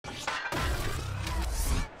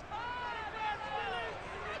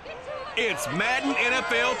It's Madden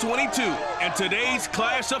NFL 22, and today's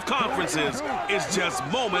clash of conferences is just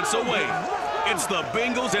moments away. It's the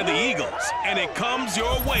Bengals and the Eagles, and it comes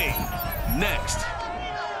your way next.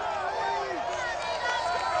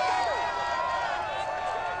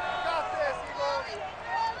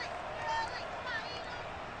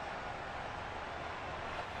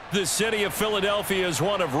 The city of Philadelphia is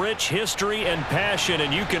one of rich history and passion,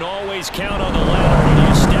 and you can always count on the ladder when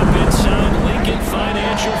you step inside Lincoln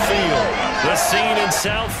Financial Field. The scene in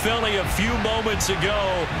South Philly a few moments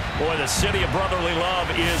ago. Boy, the city of brotherly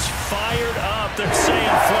love is fired up. They're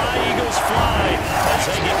saying, "Fly, Eagles, fly," as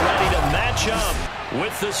they get ready to match up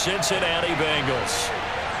with the Cincinnati Bengals.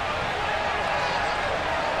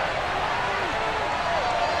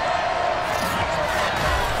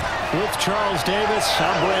 With Charles Davis,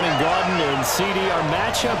 I'm Brandon Gaudin, and CD, our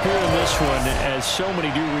matchup here in this one, as so many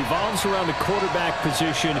do, revolves around the quarterback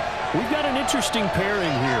position. We've got an interesting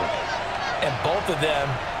pairing here. And both of them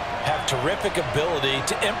have terrific ability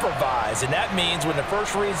to improvise, and that means when the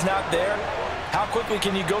first read's not there, how quickly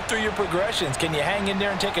can you go through your progressions? Can you hang in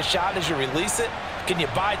there and take a shot as you release it? Can you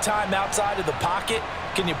buy time outside of the pocket?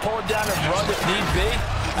 Can you pull it down and run if need be?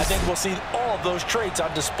 I think we'll see all of those traits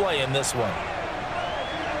on display in this one.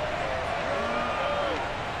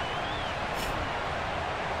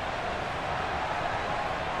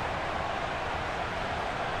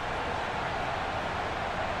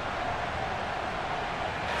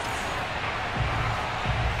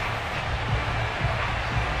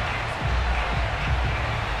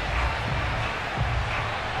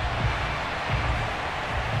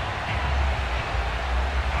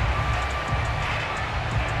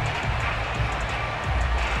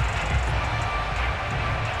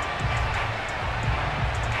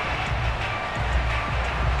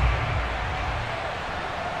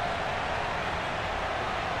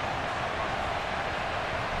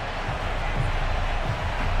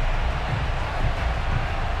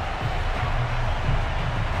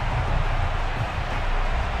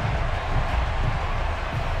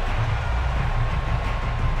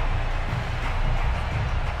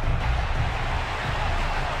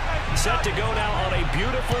 Set to go now on a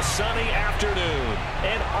beautiful sunny afternoon.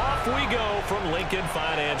 And off we go from Lincoln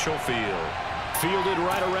Financial Field. Fielded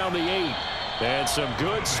right around the 8. And some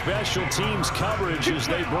good special teams coverage as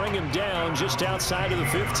they bring him down just outside of the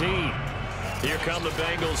 15. Here come the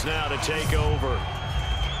Bengals now to take over.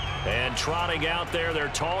 And trotting out there, their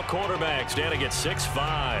tall quarterbacks standing at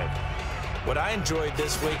 6'5". What I enjoyed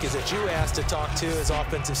this week is that you asked to talk to his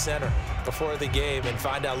offensive center before the game and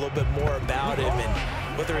find out a little bit more about him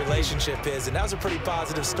and what the relationship is. And that was a pretty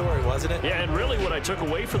positive story, wasn't it? Yeah, and really what I took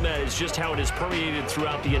away from that is just how it has permeated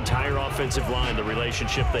throughout the entire offensive line, the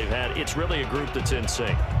relationship they've had. It's really a group that's in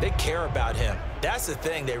sync. They care about him. That's the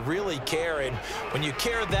thing. They really care. And when you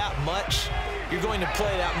care that much, you're going to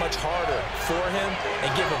play that much harder for him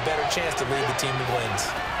and give him a better chance to lead the team to wins.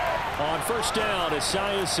 On first down,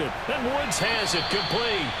 Esiason. And Woods has it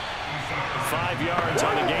complete. 5 yards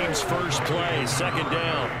on the game's first play. Second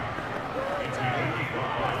down.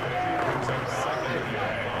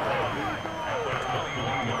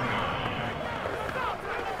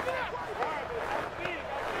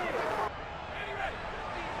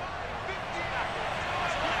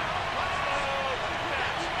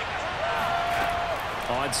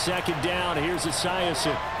 On second down, here's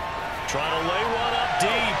Esiason. Trying to lay one up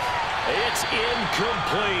deep. It's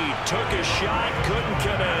incomplete. Took a shot, couldn't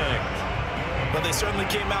connect. Well, they certainly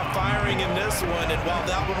came out firing in this one, and while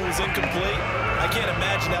that one was incomplete, I can't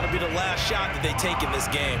imagine that'll be the last shot that they take in this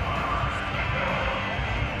game.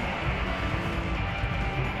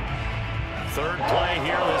 Third play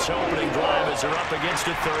here, this opening drive as they're up against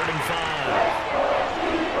a 3rd and 5.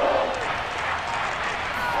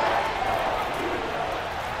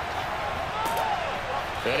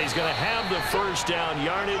 And he's going to have the first down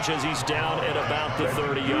yardage as he's down at about the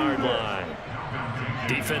 30-yard line.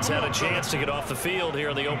 Defense had a chance to get off the field here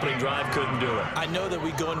in the opening drive, couldn't do it. I know that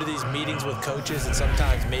we go into these meetings with coaches, and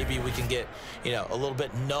sometimes maybe we can get, a little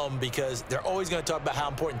bit numb because they're always going to talk about how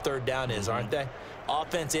important third down is, aren't they?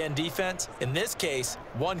 Offense and defense. In this case,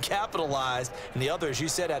 one capitalized, and the other, as you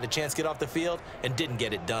said, had a chance to get off the field and didn't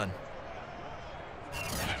get it done.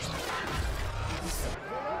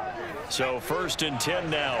 So 1st and 10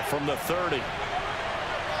 now from the 30.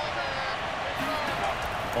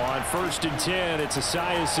 On 1st and 10, it's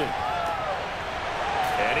Esiason.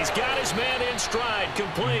 And he's got his man in stride,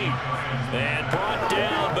 complete. And brought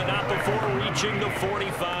down, but not before reaching the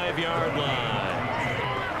 45-yard line.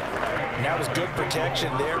 And that was good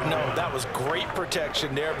protection there. No, that was great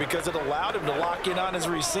protection there because it allowed him to lock in on his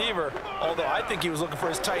receiver, although I think he was looking for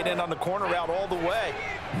his tight end on the corner route all the way.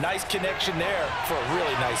 Nice connection there for a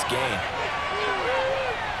really nice gain.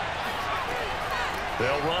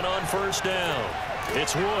 They'll run on first down.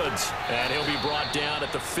 It's Woods, and he'll be brought down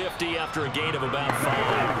at the 50 after a gain of about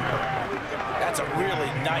 5. That's a really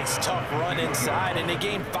nice, tough run inside, and they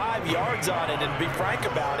gained 5 yards on it. And to be frank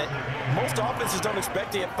about it, most offenses don't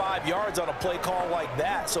expect to get 5 yards on a play call like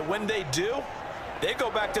that. So when they do, they go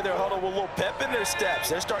back to their huddle with a little pep in their steps.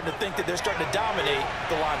 They're starting to think that they're starting to dominate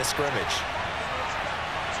the line of scrimmage.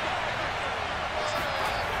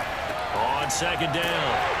 On second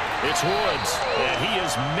down, it's Woods, and he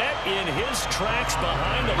is met in his tracks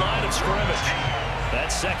behind the line of scrimmage.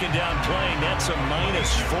 That second down play, that's a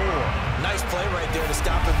 -4. Nice play right there to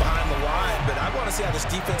stop him behind the line, but I want to see how this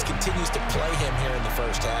defense continues to play him here in the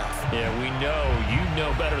first half. Yeah, we know, you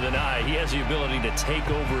know better than I, he has the ability to take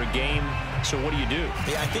over a game, so what do you do?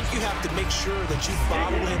 Yeah, I think you have to make sure that you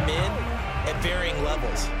follow him in at varying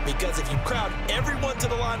levels, because if you crowd everyone to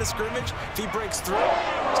the line of scrimmage, if he breaks through,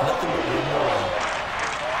 it's nothing but room to run.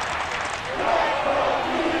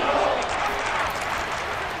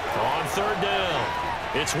 On third down,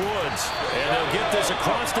 it's Woods, and they'll get this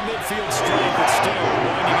across the midfield straight, but still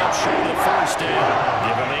winding up short of first down.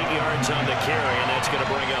 Give him 8 yards on the carry, and that's going to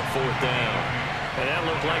bring up fourth down. And that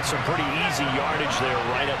looked like some pretty easy yardage there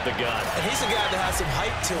right up the gut. And he's a guy that has some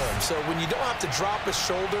height to him, so when you don't have to drop a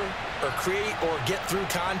shoulder or create or get through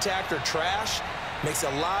contact or trash, makes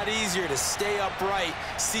it a lot easier to stay upright,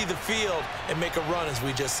 see the field, and make a run as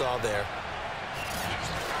we just saw there.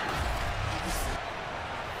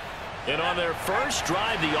 And on their first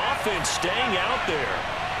drive, the offense staying out there.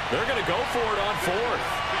 They're going to go for it on fourth.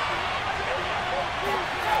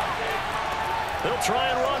 They'll try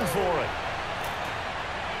and run for it.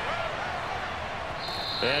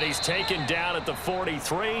 And he's taken down at the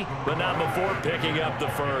 43, but not before picking up the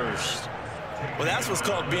first. Well, that's what's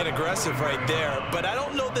called being aggressive right there. But I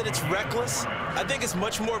don't know that it's reckless. I think it's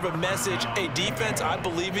much more of a message, hey, defense, I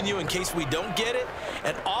believe in you in case we don't get it.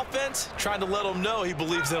 And offense, trying to let them know he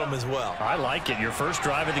believes in them as well. I like it. Your first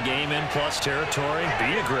drive of the game in plus territory,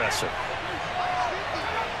 be aggressive.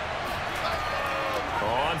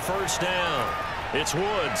 On first down, it's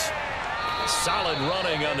Woods. Solid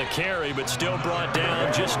running on the carry, but still brought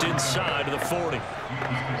down just inside of the 40.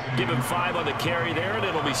 Give him 5 on the carry there, and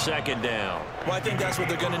it'll be second down. Well, I think that's what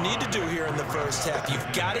they're going to need to do here in the first half.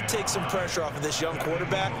 You've got to take some pressure off of this young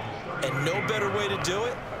quarterback, and no better way to do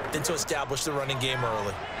it than to establish the running game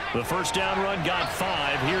early. The first down run got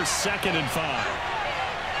 5. Here's 2nd and 5.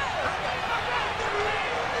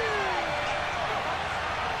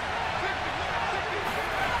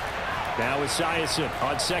 Now Esiason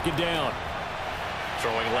on second down.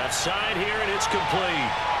 Throwing left side here, and it's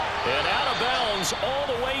complete. And out of bounds all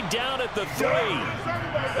the way down at the 3.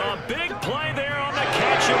 A big play there on the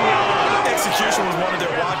catch and run. Execution was one of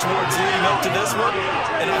their watchwords leading up to this one.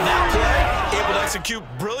 And on that play, able to execute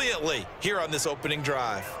brilliantly here on this opening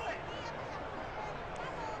drive.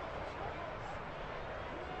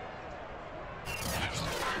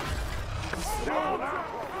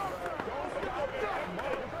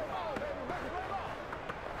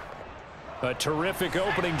 A terrific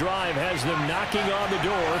opening drive has them knocking on the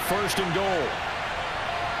door, 1st and goal.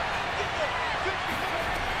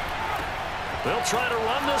 They'll try to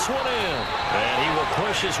run this one in. And he will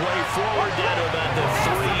push his way forward down to about the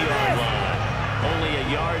 3-yard line. Only a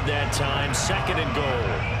yard that time, 2nd and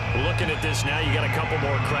goal. Looking at this now, you got a couple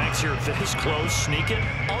more cracks here. This close, sneak it.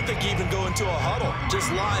 I don't think you even go into a huddle. Just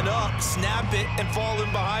line up, snap it, and fall in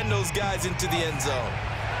behind those guys into the end zone.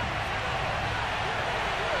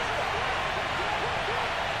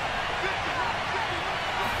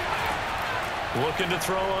 Looking to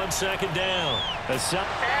throw on 2nd down. And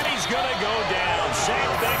he's going to go down.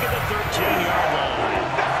 Sacked back at the 13-yard line.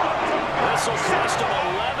 This will cost him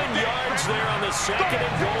 11 yards there on the 2nd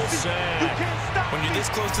and goal sack. When you're this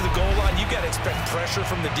close to the goal line, you got to expect pressure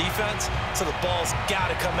from the defense, so the ball's got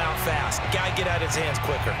to come out fast. Got to get out of his hands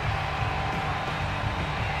quicker.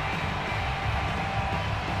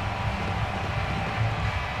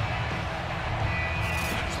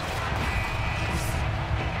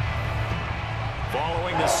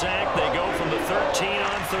 Following the sack, they go from the 13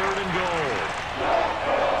 on 3rd and goal.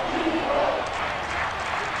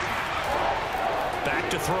 Back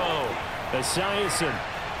to throw. Esiason.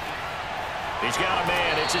 He's got a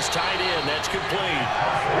man. It's his tight end. That's complete.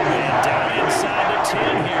 And down inside the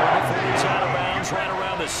 10 here before it's out of bounds right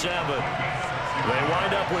around the 7. They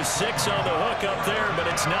wind up with 6 on the hook up there, but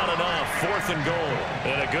it's not enough. 4th and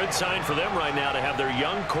goal. And a good sign for them right now to have their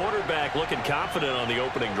young quarterback looking confident on the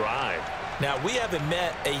opening drive. Now, we haven't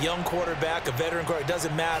met a young quarterback, a veteran quarterback. It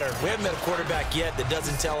doesn't matter. We haven't met a quarterback yet that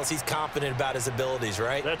doesn't tell us he's confident about his abilities,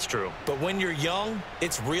 right? That's true. But when you're young,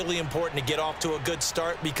 it's really important to get off to a good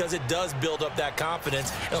start because it does build up that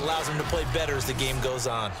confidence and allows him to play better as the game goes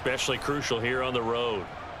on. Especially crucial here on the road.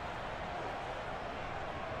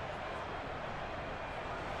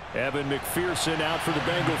 Evan McPherson out for the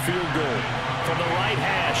Bengal field goal. From the right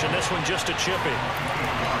hash, and this one just a chippy.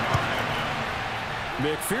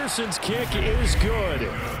 McPherson's kick is good.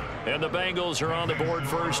 And the Bengals are on the board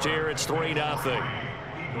first here. It's 3-0.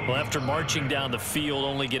 Well, after marching down the field,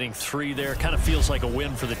 only getting 3 there, kind of feels like a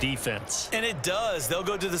win for the defense. And it does. They'll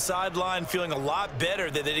go to the sideline feeling a lot better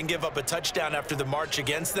that they didn't give up a touchdown after the march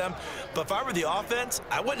against them. But if I were the offense,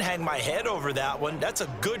 I wouldn't hang my head over that one. That's a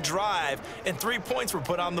good drive, and 3 points were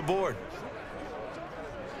put on the board.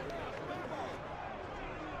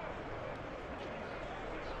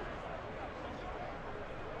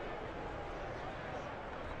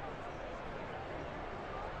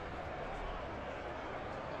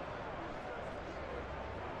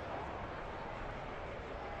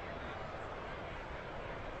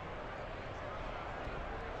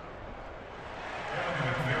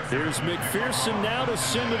 Here's McPherson now to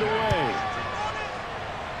send it away.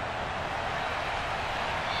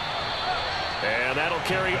 And that'll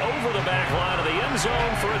carry over the back line of the end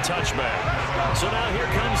zone for a touchback. So now here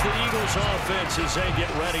comes the Eagles offense as they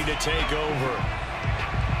get ready to take over.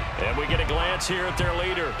 And we get a glance here at their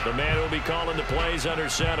leader, the man who will be calling the plays under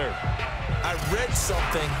center. I read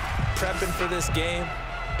something prepping for this game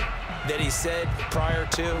that he said prior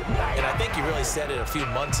to, and I think he really said it a few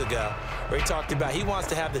months ago, where he talked about he wants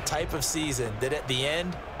to have the type of season that at the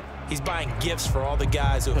end, he's buying gifts for all the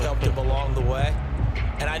guys who have helped him along the way.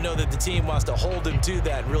 And I know that the team wants to hold him to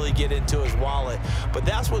that and really get into his wallet. But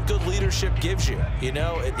that's what good leadership gives you. You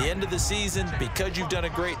know, at the end of the season, because you've done a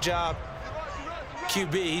great job,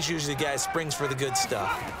 QB, he's usually the guy who springs for the good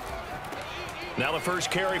stuff. Now the first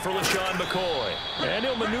carry for LaShawn McCoy. And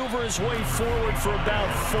he'll maneuver his way forward for about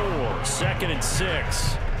 4. 2nd and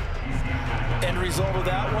 6. End result of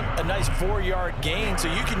that one, a nice 4-yard gain. So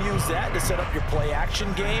you can use that to set up your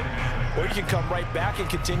play-action game, or you can come right back and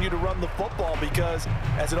continue to run the football because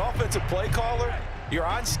as an offensive play caller, you're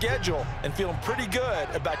on schedule and feeling pretty good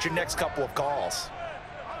about your next couple of calls.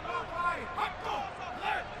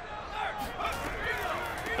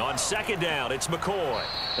 On 2nd down, it's McCoy.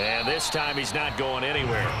 And this time he's not going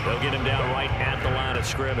anywhere. They'll get him down right at the line of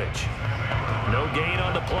scrimmage. No gain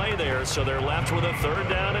on the play there, so they're left with a 3rd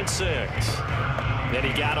down and 6. And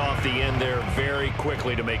he got off the end there very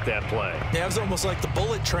quickly to make that play. Yeah, it was almost like the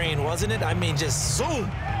bullet train, wasn't it? I mean, just zoom,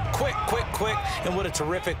 quick, quick, quick, and what a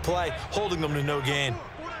terrific play, holding them to no gain.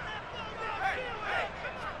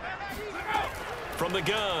 From the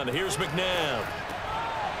gun, here's McNabb.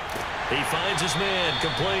 He finds his man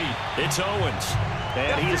complete. It's Owens.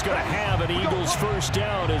 And he's going to have an Eagles first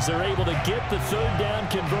down as they're able to get the 3rd down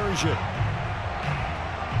conversion.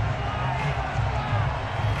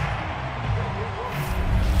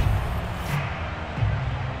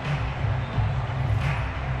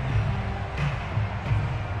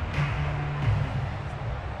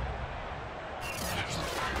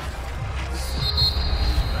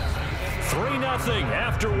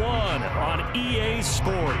 After 1 on EA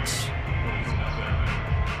Sports.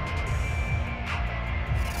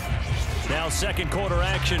 Now 2nd quarter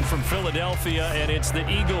action from Philadelphia, and it's the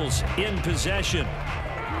Eagles in possession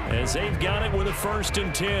as they've got it with a 1st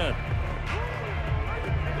and 10.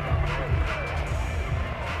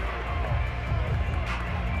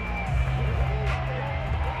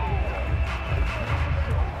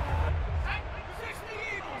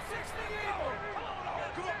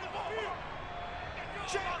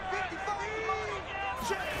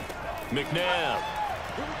 McNabb.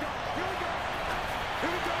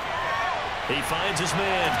 He finds his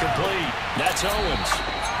man complete. That's Owens.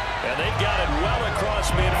 And they've got it well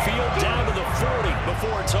across midfield down to the 40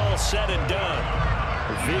 before it's all said and done.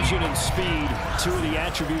 Vision and speed, 2 of the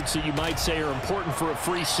attributes that you might say are important for a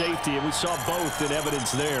free safety, and we saw both in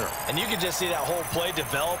evidence there. And you can just see that whole play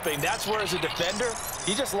developing. That's where, as a defender,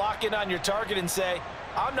 you just lock in on your target and say,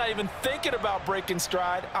 I'm not even thinking about breaking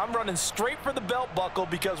stride. I'm running straight for the belt buckle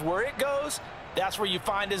because where it goes, that's where you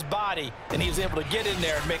find his body. And he was able to get in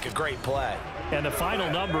there and make a great play. And the final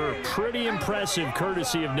number, pretty impressive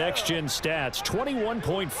courtesy of Next Gen Stats,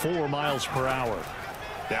 21.4 miles per hour.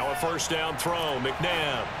 Now a 1st down throw,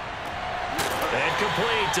 McNabb. And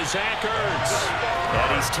complete to Zach Ertz.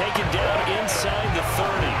 And he's taken down inside the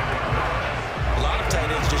 30.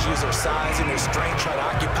 use their size and their strength, try to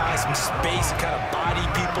occupy some space and kind of body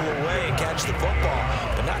people away and catch the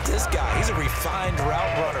football. But not this guy. He's a refined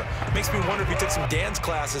route runner. Makes me wonder if he took some dance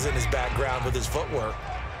classes in his background with his footwork.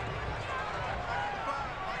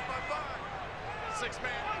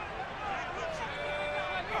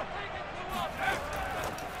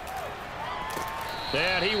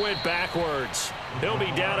 And he went backwards. He'll be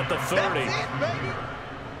down at the 30.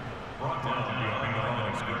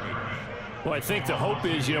 Well, I think the hope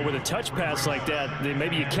is, with a touch pass like that,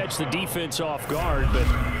 maybe you catch the defense off guard, but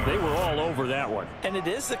they were all over that one. And it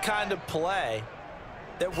is the kind of play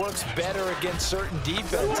that works better against certain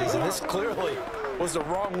defenses, and this clearly was the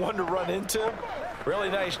wrong one to run into. Really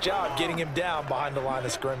nice job getting him down behind the line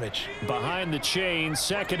of scrimmage. Behind the chain,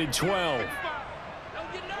 2nd and 12.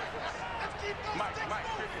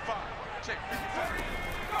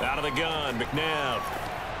 Out of the gun, McNabb.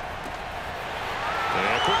 And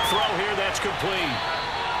a quick throw here, that's complete.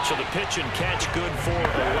 So the pitch and catch good for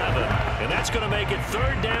 11. And that's going to make it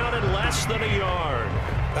 3rd down and less than a yard.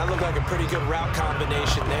 That looked like a pretty good route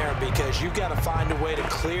combination there because you've got to find a way to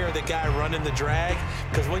clear the guy running the drag.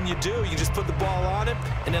 Because when you do, you just put the ball on him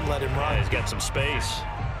and then let him run. Yeah, he's got some space.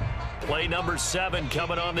 Play number 7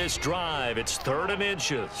 coming on this drive. It's 3rd and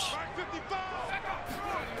inches.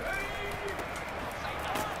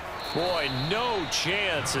 Boy, no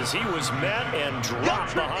chance as he was met and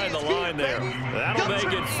dropped behind the line there. That'll make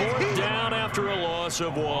it 4th down after a loss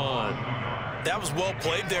of 1. That was well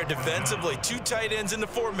played there defensively. 2 tight ends in the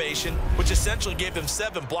formation, which essentially gave them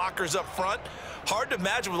 7 blockers up front. Hard to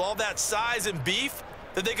imagine with all that size and beef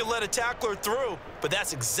that they could let a tackler through, but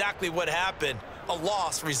that's exactly what happened. A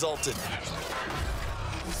loss resulted.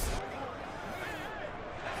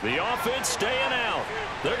 The offense staying out.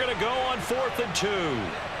 They're going to go on 4th and 2.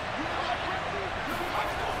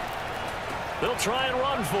 They'll try and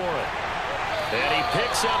run for it. And he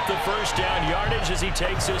picks up the 1st down yardage as he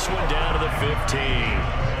takes this one down to the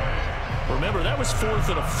 15. Remember, that was 4th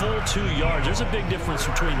and a full 2 yards. There's a big difference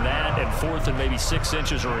between that and 4th and maybe 6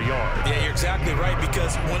 inches or a yard. Yeah, you're exactly right,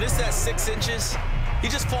 because when it's that 6 inches, you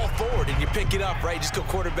just fall forward and you pick it up, right? You just go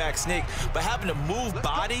quarterback sneak. But having to move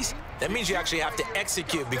bodies, that means you actually have to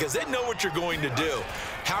execute because they know what you're going to do.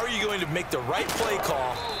 How are you going to make the right play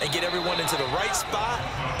call and get everyone into the right spot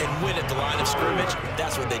and win at the line of scrimmage?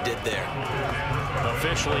 That's what they did there.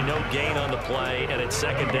 Officially no gain on the play, and it's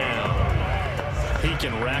 2nd down. He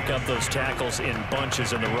can rack up those tackles in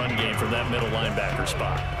bunches in the run game from that middle linebacker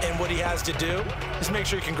spot. And what he has to do is make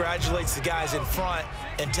sure he congratulates the guys in front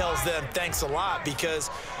and tells them thanks a lot,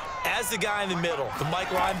 because as the guy in the middle, the Mike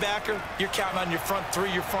linebacker, you're counting on your front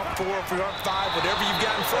 3, your front 4, your front 5, whatever you've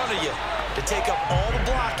got in front of you to take up all the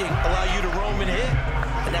blocking, allow you to roam and hit,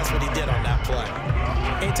 and that's what he did on that play.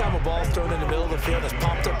 Anytime a ball's thrown in the middle of the field that's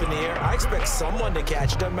popped up in the air, I expect someone to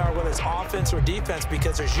catch. It doesn't matter whether it's offense or defense,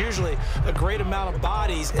 because there's usually a great amount of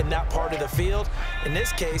bodies in that part of the field. In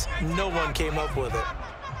this case, no one came up with it.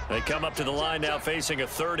 They come up to the line now facing a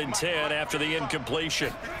 3rd and 10 after the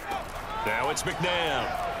incompletion. Now it's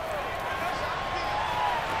McNabb.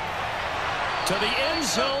 To the end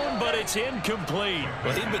zone, but it's incomplete.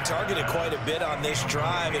 Well, he'd been targeted quite a bit on this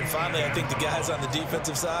drive, and finally I think the guys on the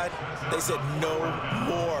defensive side, they said no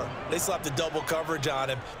more. They slapped the double coverage on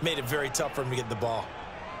him, made it very tough for him to get the ball.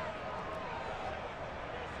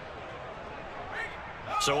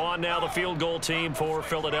 So on now the field goal team for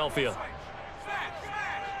Philadelphia.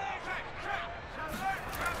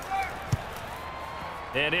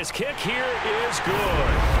 And his kick here is good.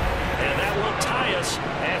 And that will tie us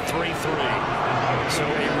at 3-3. So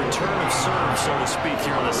a return of serve, so to speak,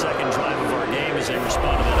 here on the 2nd drive of our game as they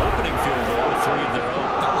respond to that opening field goal with 3 of their own.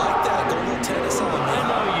 I like that. Go a little tennis on. I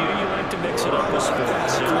know you like to mix it up with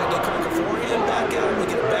sports. They crack a forehand, back out, they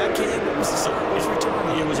get a backhand. What was the serve? It was return.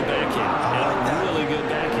 It was a backhand. I like that. Really good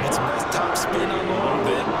backhand. It's a nice top spin on the little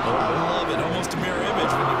bit. I love it. Almost a mirror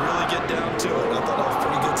image when you really get down to it. I thought that was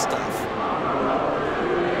pretty good stuff.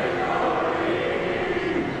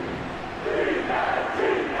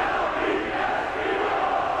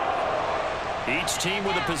 Each team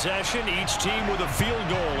with a possession, each team with a field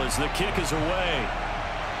goal as the kick is away.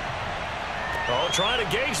 Oh, trying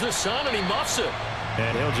to gauge the sun, and he muffs it.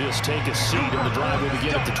 And he'll just take a seat, and the drive will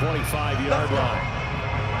begin at the 25-yard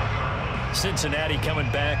line. Cincinnati coming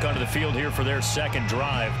back onto the field here for their 2nd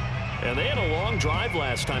drive. And they had a long drive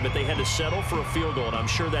last time, but they had to settle for a field goal, and I'm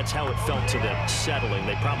sure that's how it felt to them, settling.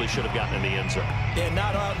 They probably should have gotten in the end zone. Yeah,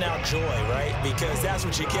 not out now joy, right? Because that's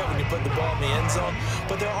what you get when you put the ball in the end zone.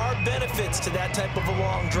 But there are benefits to that type of a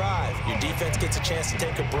long drive. Your defense gets a chance to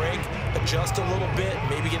take a break, adjust a little bit,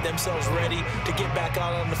 maybe get themselves ready to get back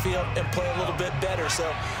out on the field and play a little bit better. So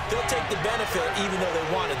they'll take the benefit even though they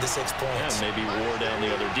wanted the 6 points. Yeah, maybe wore down the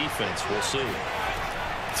other defense. We'll see.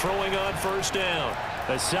 Throwing on first down.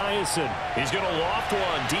 Esiason, he's going to loft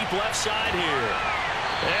one deep left side here.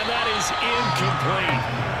 And that is incomplete.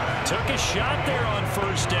 Took a shot there on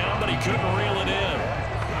first down, but he couldn't reel it in.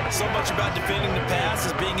 So much about defending the pass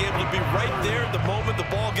is being able to be right there at the moment the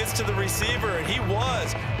ball gets to the receiver, and he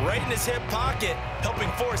was right in his hip pocket, helping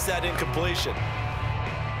force that incompletion.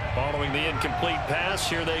 Following the incomplete pass,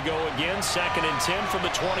 here they go again, 2nd and 10 from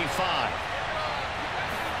the 25.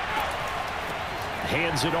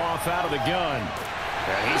 Hands it off out of the gun.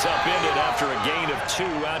 And he's upended after a gain of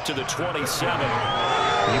 2 out to the 27.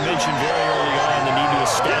 You mentioned very early on the need to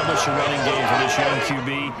establish a running game for this young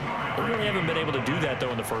QB. They really haven't been able to do that, though,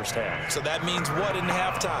 in the first half. So that means what in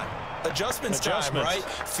halftime? Adjustments time, right?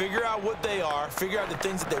 Figure out what they are, figure out the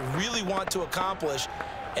things that they really want to accomplish,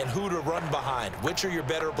 and who to run behind. Which are your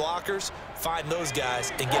better blockers? Find those guys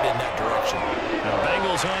and get in that direction. Now,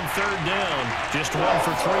 Bengals on 3rd down. Just 1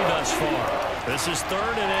 for 3 thus far. This is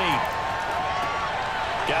 3rd and 8.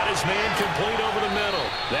 Got his man complete over the middle.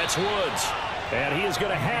 That's Woods. And he is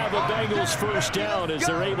going to have a Bengals first down as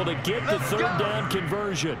they're able to get the 3rd down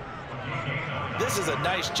conversion. This is a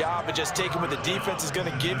nice job of just taking what the defense is going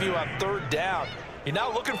to give you on 3rd down. You're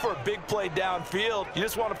not looking for a big play downfield. You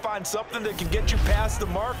just want to find something that can get you past the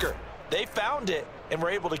marker. They found it and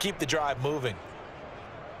were able to keep the drive moving.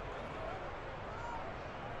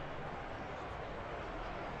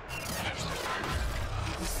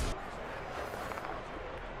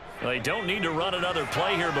 They don't need to run another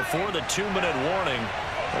play here before the 2-minute warning.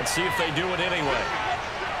 Let's see if they do it anyway.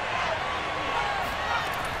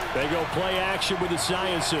 They go play action with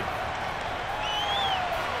Esiason.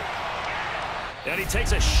 And he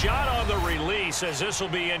takes a shot on the release as this will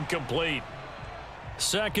be incomplete.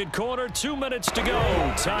 2nd quarter, 2 minutes to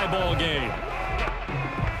go. Tie ball game.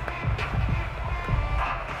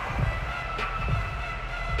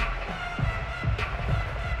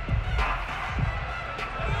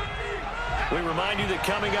 We remind you that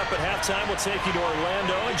coming up at halftime, we'll take you to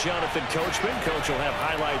Orlando and Jonathan Coachman. Coach will have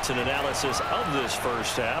highlights and analysis of this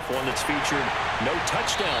first half, one that's featured no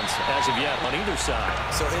touchdowns as of yet on either side.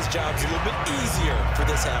 So his job's a little bit easier for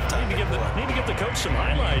this halftime. Need to give the coach some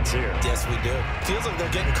highlights here. Yes, we do. Feels like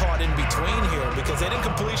they're getting caught in between here because they did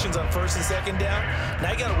incompletions on 1st and 2nd down.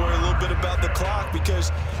 Now you got to worry a little bit about the clock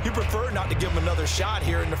because you prefer not to give them another shot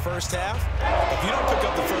here in the first half. If you don't pick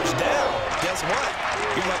up the first down, guess what?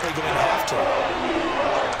 You're likely going to have to.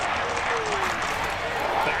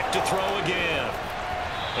 Back to throw again.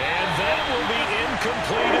 And that will be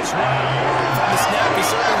incomplete as well. From the snap, he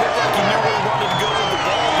certainly looked like he knew where he wanted to go with the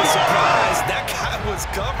ball, but surprise, that guy was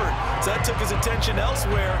covered. So that took his attention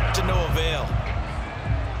elsewhere to no avail.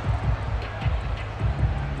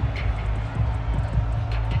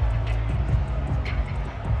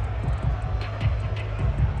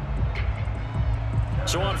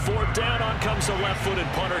 So on 4th down, on comes the left-footed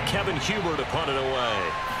punter, Kevin Huber, to punt it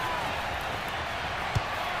away.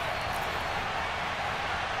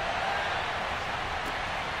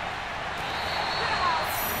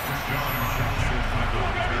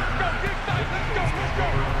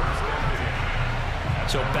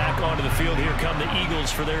 So back onto the field, here come the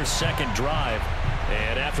Eagles for their 2nd drive.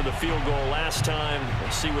 And after the field goal last time,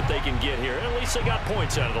 we'll see what they can get here. At least they got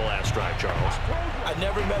points out of the last drive, Charles. I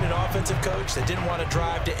never met an offensive coach that didn't want to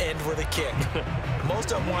drive to end with a kick.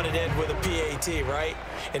 Most of them wanted to end with a PAT, right?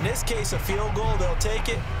 In this case, a field goal, they'll take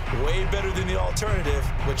it. Way better than the alternative,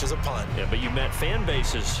 which is a punt. Yeah, but you met fan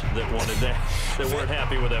bases that wanted that, that weren't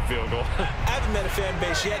happy with that field goal. I haven't met a fan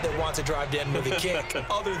base yet that wants to drive to end with a kick,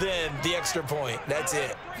 other than the extra point. That's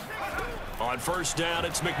it. On 1st down,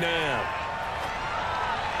 it's McNabb.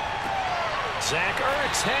 Zach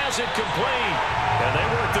Ertz has it complete. And they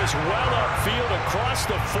work this well upfield across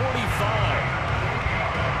the 45.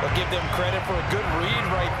 I'll give them credit for a good read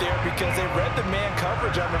right there because they read the man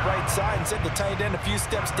coverage on the right side and sent the tight end a few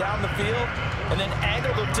steps down the field and then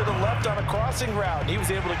angled him to the left on a crossing route. He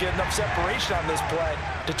was able to get enough separation on this play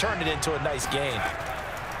to turn it into a nice gain.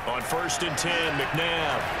 On 1st and 10,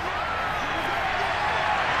 McNabb.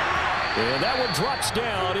 And that one drops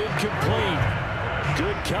down, incomplete.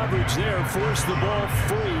 Good coverage there, forced the ball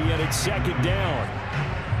free, and it's 2nd down.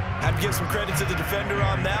 Have to give some credit to the defender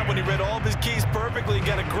on that when he read all of his keys perfectly and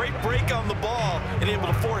got a great break on the ball and able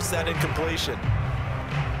to force that incompletion.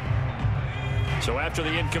 So after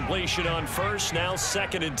the incompletion on first, now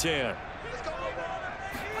 2nd and 10.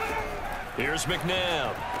 Here's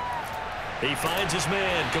McNabb. He finds his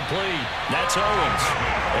man, complete. That's Owens.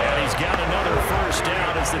 And he's got another first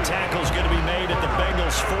down as the tackle's going to be made at the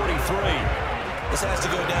Bengals 43. This has to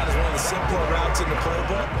go down as one of the simpler routes in the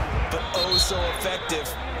playbook, but oh so effective.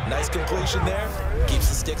 Nice completion there. Keeps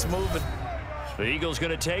the sticks moving. The Eagles going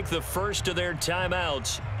to take the first of their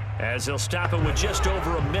timeouts as they'll stop it with just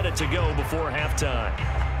over a minute to go before halftime.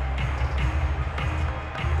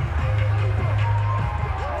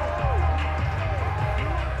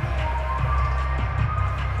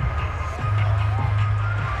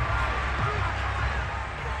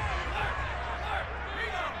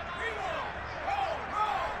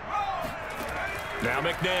 Now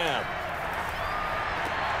McNabb.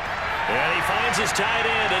 And he finds his tight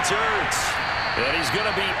end. It's Ertz. And he's going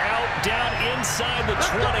to be out down inside the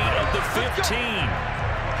 20 at the 15.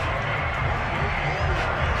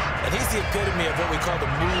 And he's the epitome of what we call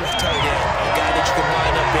the move tight end. A guy that you can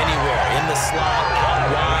line up anywhere. In the slot,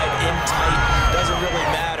 out wide, in tight. Doesn't really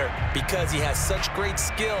matter because he has such great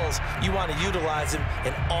skills. You want to utilize him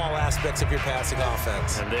in all aspects of your passing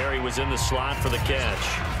offense. And there he was in the slot for the catch.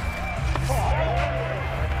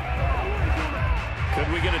 Could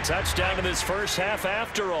we get a touchdown in this first half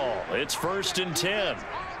after all? It's 1st and 10.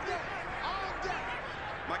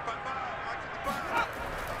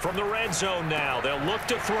 From the red zone now, they'll look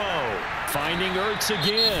to throw. Finding Ertz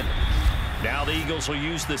again. Now the Eagles will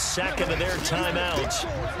use the 2nd of their timeouts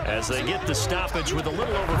as they get the stoppage with a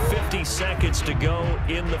little over 50 seconds to go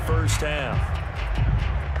in the first half.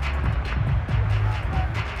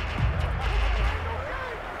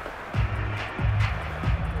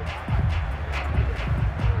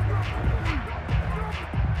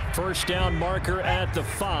 First down marker at the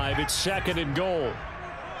 5. It's 2nd and goal.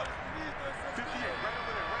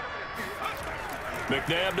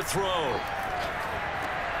 McNabb to throw.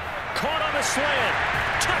 Caught on a slant.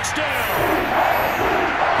 Touchdown.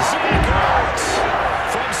 Zach Ertz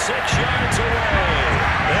from 6 yards away.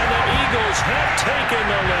 And the Eagles have taken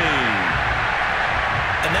the lead.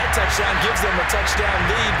 And that touchdown gives them a touchdown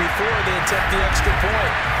lead before they attempt the extra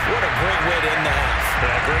point. What a great way to end the half.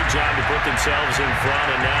 Yeah, great job to put themselves in front.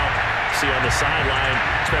 And now, see on the sideline,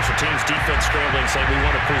 special teams defense scrambling, saying we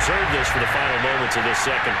want to preserve this for the final moments of this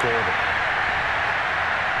second quarter.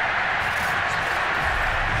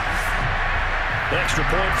 The extra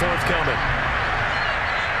point forthcoming.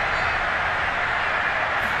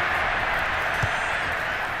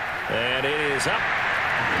 And it is up.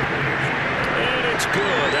 And it's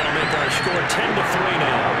good. That'll make our score 10-3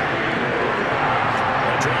 now.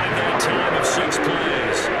 A drive that time of 6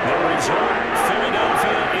 plays. The result,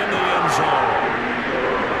 Philadelphia in the end zone.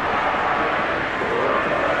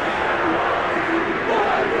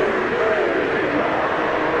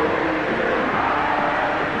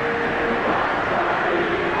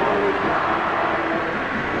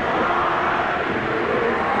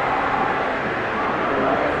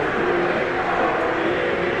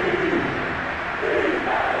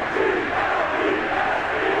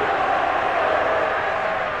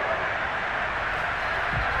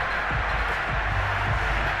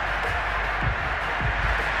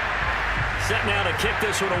 Set now to kick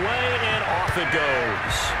this one away, and off it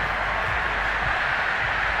goes.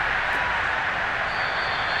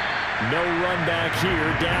 No run back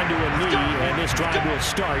here, down to a knee, and this drive will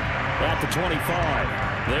start at the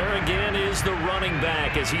 25. There again is the running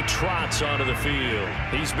back as he trots onto the field.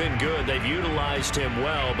 He's been good. They've utilized him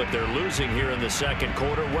well, but they're losing here in the second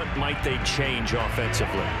quarter. What might they change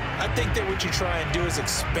offensively? I think that what you try and do is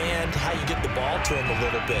expand how you get the ball to him a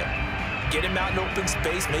little bit. Get him out in open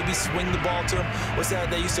space, maybe swing the ball to him. What's that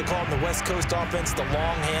they used to call in the West Coast offense, the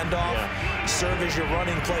long handoff? Yeah. Serve as your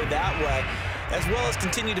running play that way, as well as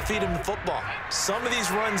continue to feed him the football. Some of these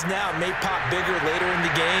runs now may pop bigger later in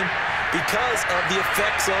the game because of the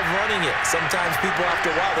effects of running it. Sometimes people, after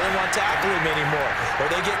a while, they don't want to tackle him anymore, or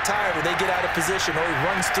they get tired, or they get out of position, or he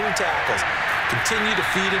runs through tackles. Continue to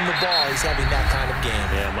feed him the ball. He's having that kind of game.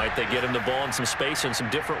 Yeah, might they get him the ball in some space in some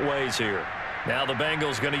different ways here. Now the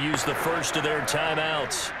Bengals going to use the first of their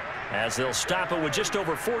timeouts as they'll stop it with just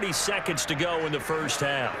over 40 seconds to go in the first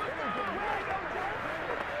half.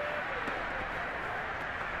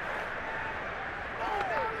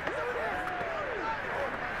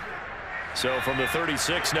 So from the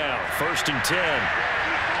 36 now, 1st and 10.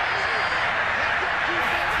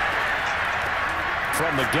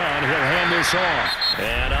 From the gun, he'll hand this off.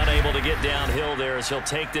 And unable to get downhill there as he'll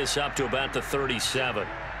take this up to about the 37.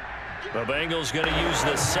 The Bengals going to use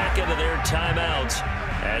the second of their timeouts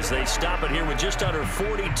as they stop it here with just under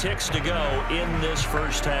 40 ticks to go in this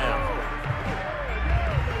first half.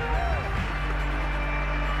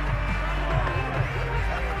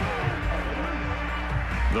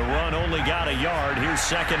 The run only got a yard. Here's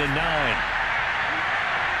 2nd and 9.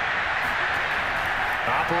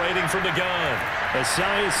 Operating from the gun.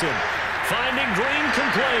 Esiason finding Green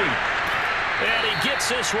complete. And he gets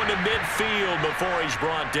this one to midfield before he's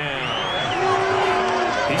brought down.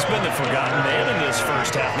 He's been the forgotten man in this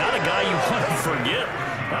first half. Not a guy you want to forget.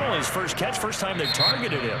 Not only his first catch, first time they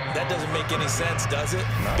targeted him. That doesn't make any sense, does it?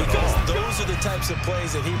 Because those are the types of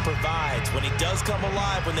plays that he provides. When he does come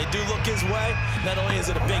alive, when they do look his way, not only is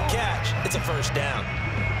it a big catch, it's a first down.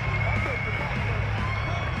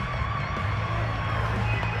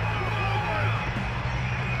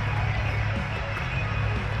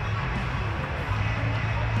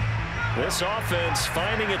 This offense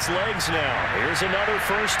finding its legs now. Here's another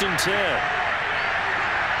 1st and 10.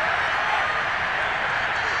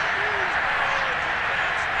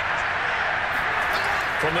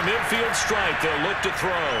 From the midfield stripe, they'll look to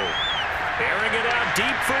throw. Airing it out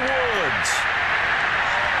deep for Woods.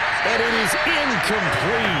 And it is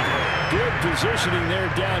incomplete. Good positioning there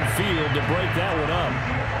downfield to break that one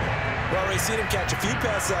up. Well, we've seen him catch a few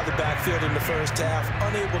passes out of the backfield in the first half,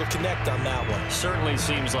 unable to connect on that one. Certainly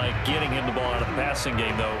seems like getting him the ball out of the passing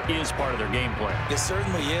game, though, is part of their game plan. It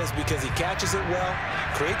certainly is because he catches it well,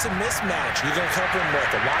 creates a mismatch. You're going to cover him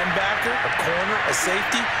with a linebacker, a corner, a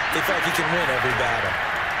safety. They feel like he can win every battle.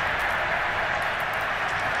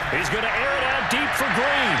 He's going to air it out deep for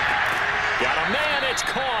Green. Got a man, it's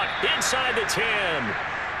caught inside the 10.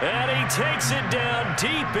 And he takes it down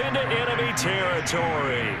deep into enemy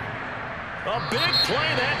territory. A big play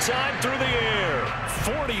that time through the air.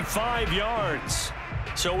 45 yards.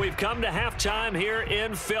 So we've come to halftime here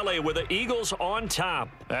in Philly with the Eagles on top.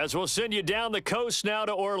 As we'll send you down the coast now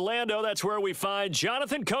to Orlando, that's where we find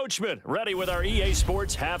Jonathan Coachman, ready with our EA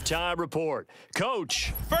Sports Halftime Report.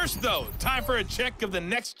 Coach. First, though, time for a check of the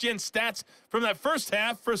next-gen stats from that first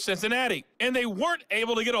half for Cincinnati. And they weren't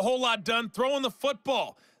able to get a whole lot done throwing the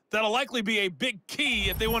football. That'll likely be a big key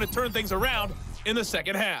if they want to turn things around in the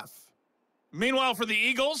second half. Meanwhile, for the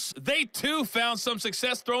Eagles, they too found some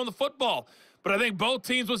success throwing the football. But I think both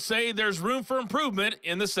teams would say there's room for improvement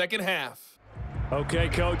in the second half. Okay,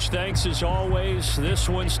 Coach, thanks as always. This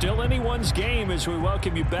one's still anyone's game as we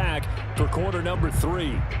welcome you back for quarter number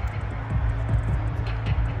 3.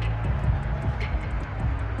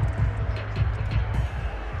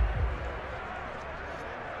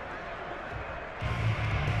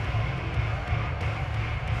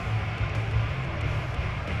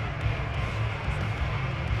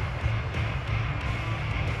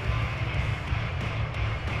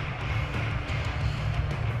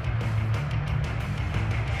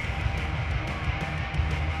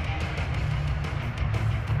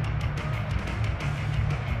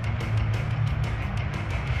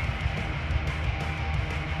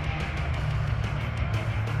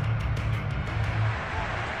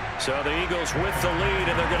 So the Eagles with the lead,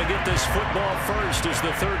 and they're going to get this football first as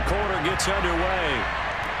the third quarter gets underway.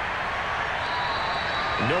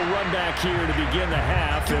 No run back here to begin the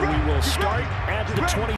half, and we will start at the 20.